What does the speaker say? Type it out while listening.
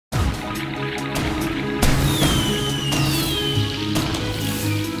Hello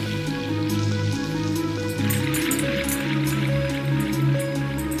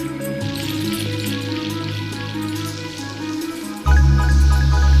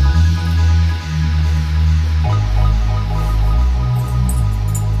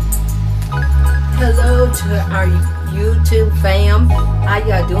to our YouTube fam. How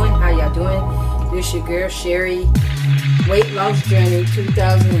y'all doing? How y'all doing? This your girl Sherry, Weight Loss Journey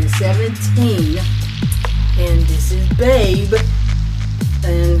 2017, and this is Babe,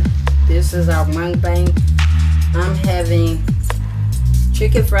 and this is our mukbang. I'm having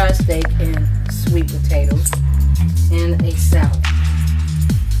chicken fried steak and sweet potatoes and a salad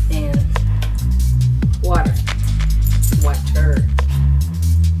and water.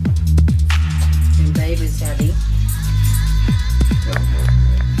 And Babe is having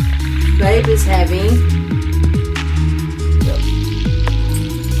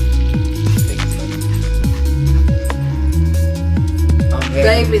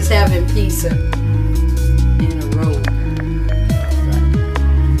Babe is having pizza and a roll. And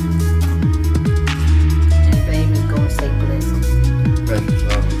Babe is going to say blessing. Precious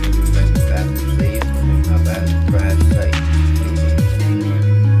Lord, we give you thanks for that receive, and our bad Christ's sake. Amen.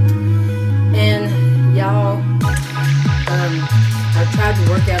 And y'all, I tried to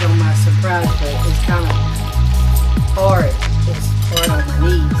work out on my surprise, but it's kind of hard. It's hard on my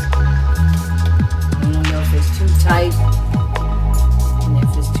knees. I don't know if it's too tight. And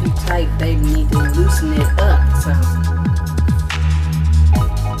if it's too tight, they need to loosen it up. So,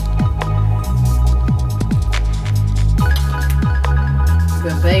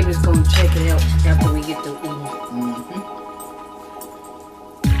 but Baby's gonna check it out after we get through eating.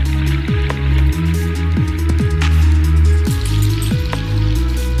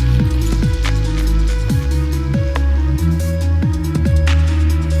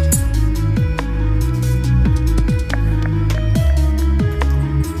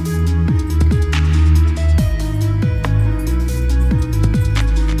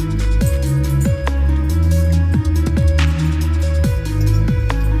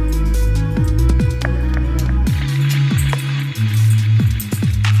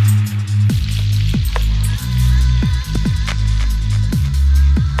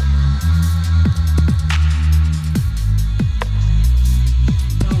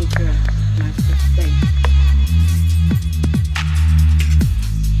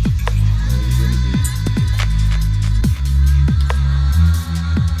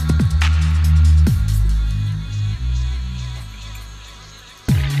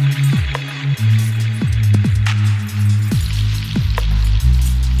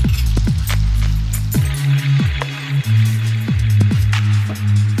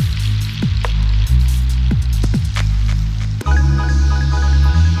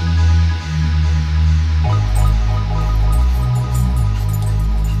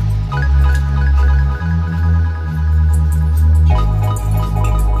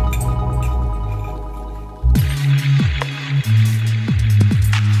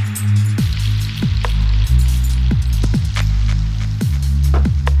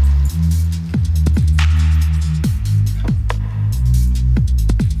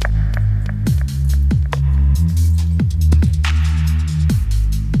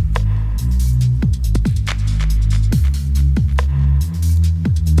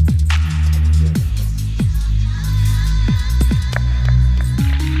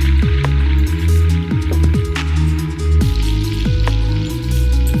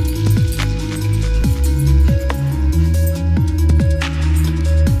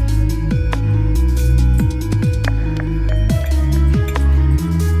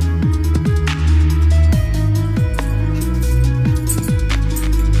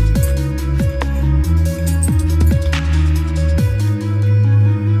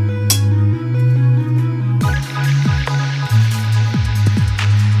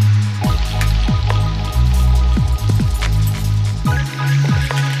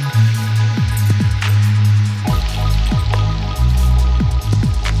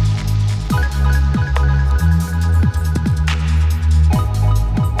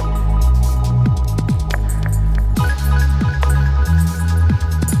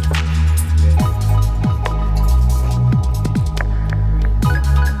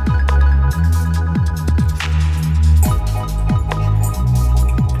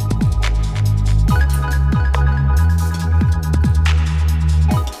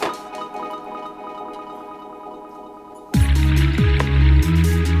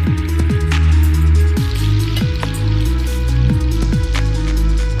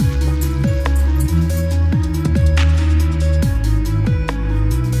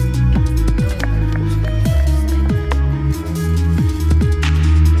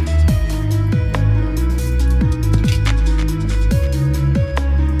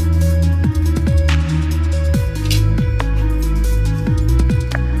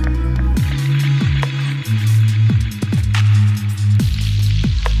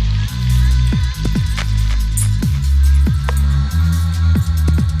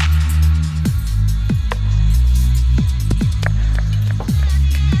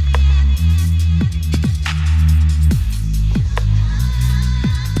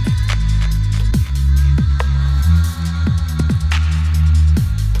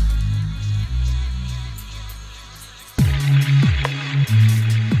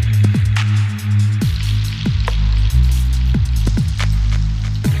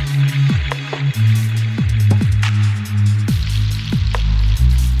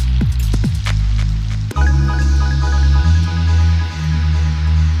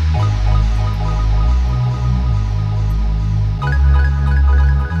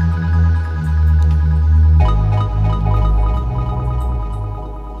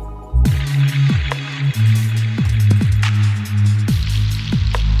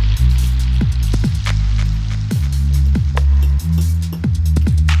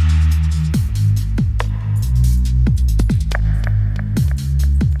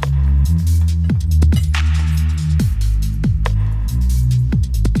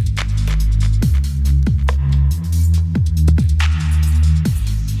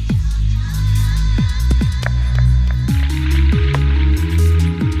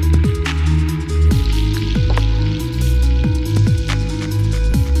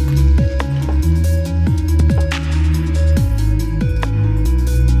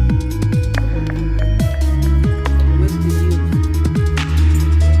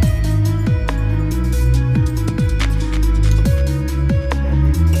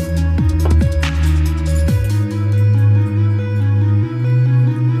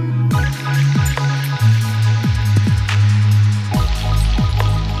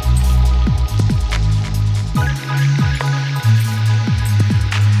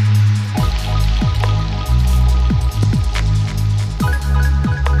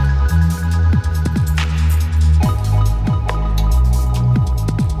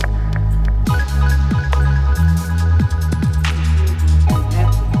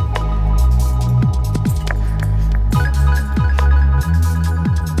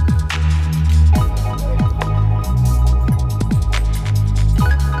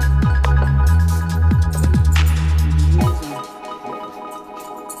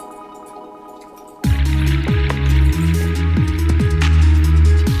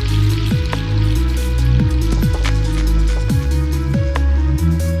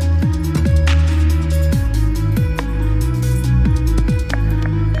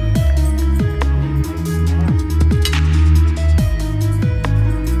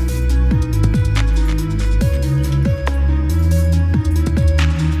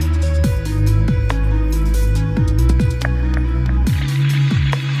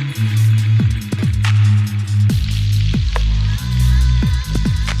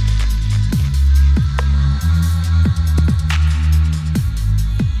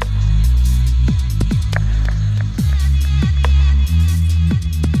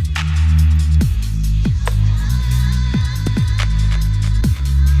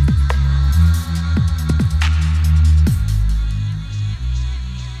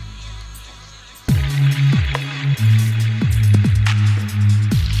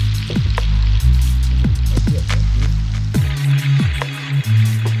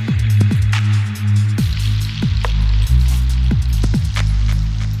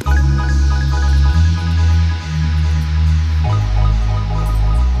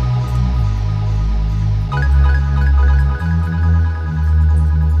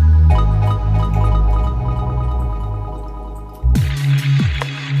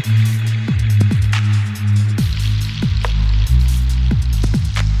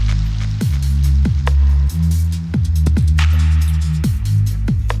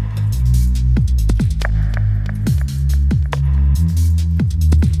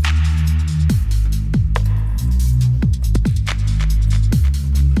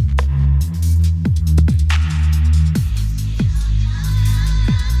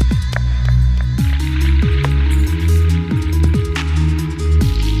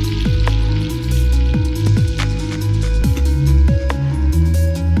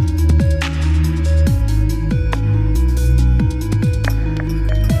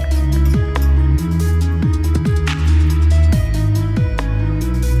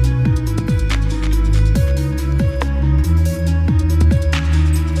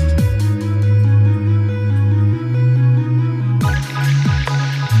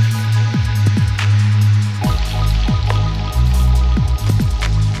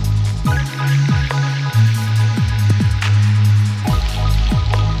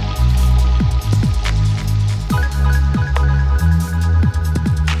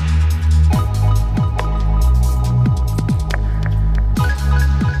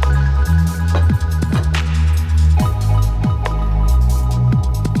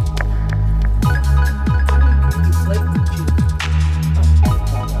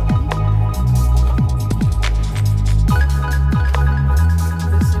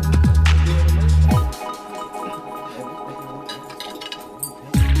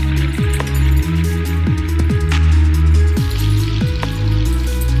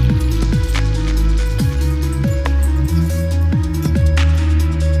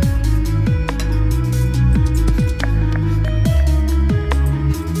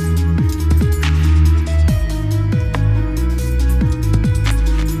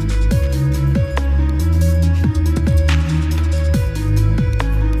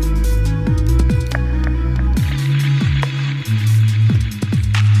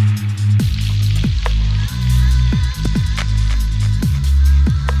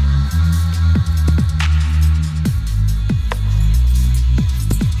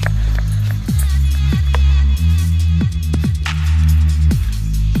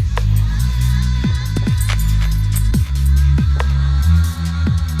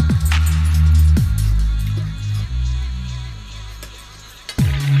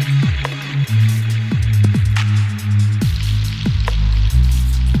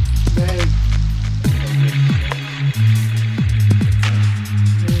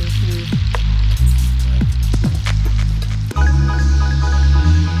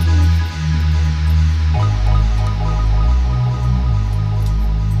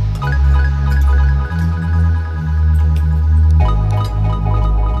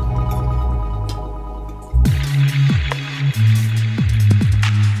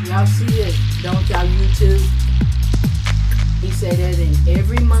 in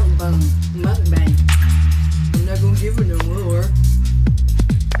every mukbang. I'm not gonna give her no more.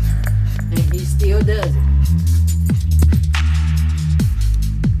 And he still does it.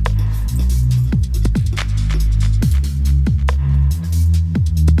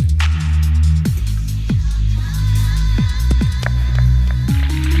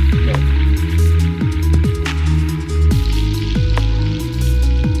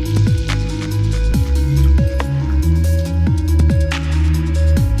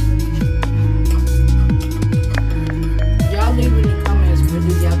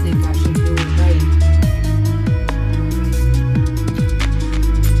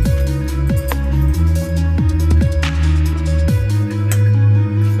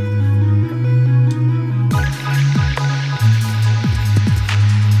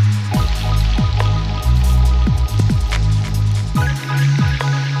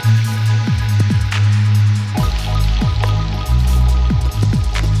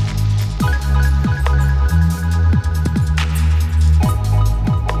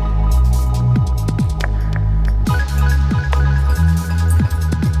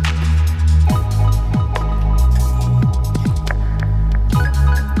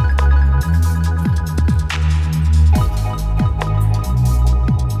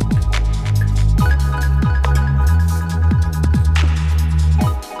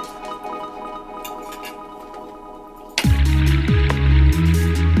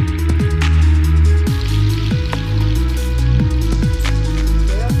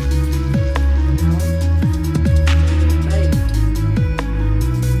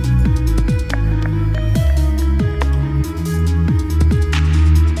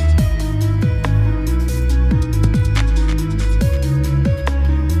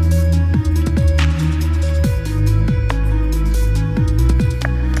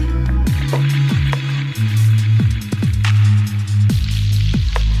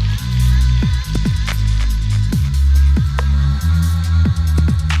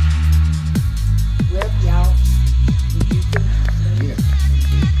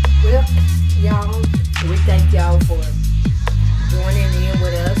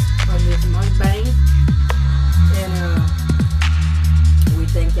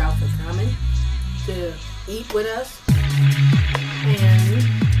 To eat with us, and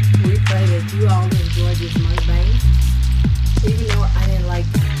we pray that you all enjoy this mukbang. Even though I didn't like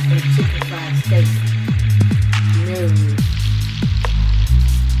the chicken fried steak, no,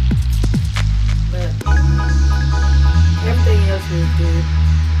 but everything else was good.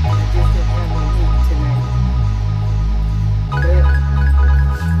 I just didn't have no meat tonight. But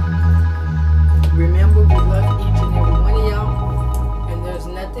remember, we love each and every one of y'all, and there's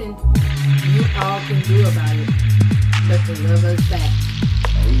nothing you all can do about it but to love us back.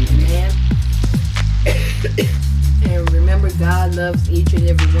 Amen. And remember, God loves each and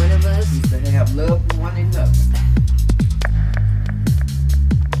every one of us. You better have love for one another.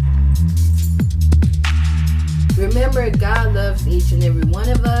 Remember, God loves each and every one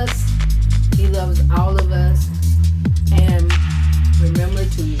of us. He loves all of us. And remember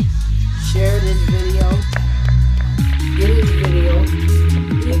to share this video. Give this video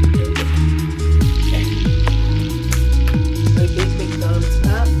a big thumbs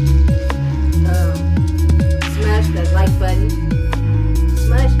up. Smash that like button.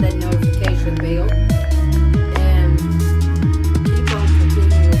 Smash that notification bell. And keep on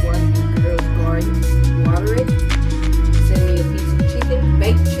continuing to water your girl's garden. Water it. Send me a piece of chicken,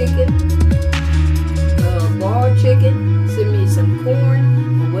 baked chicken, boiled chicken. Send me some corn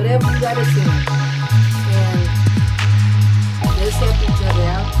or whatever you gotta send. And let's help each other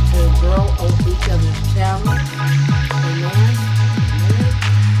out to grow on each other's channel. Amen. Amen.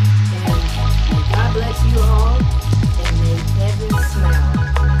 And may God bless you all, and may heaven smile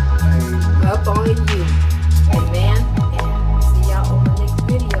up on you. Amen. And see y'all on the next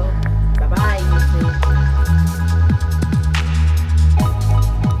video. Bye-bye, YouTube.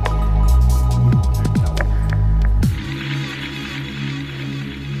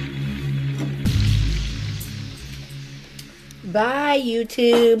 Bye,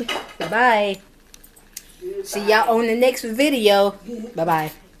 YouTube. Bye. See y'all on the next video.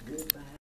 Bye-bye.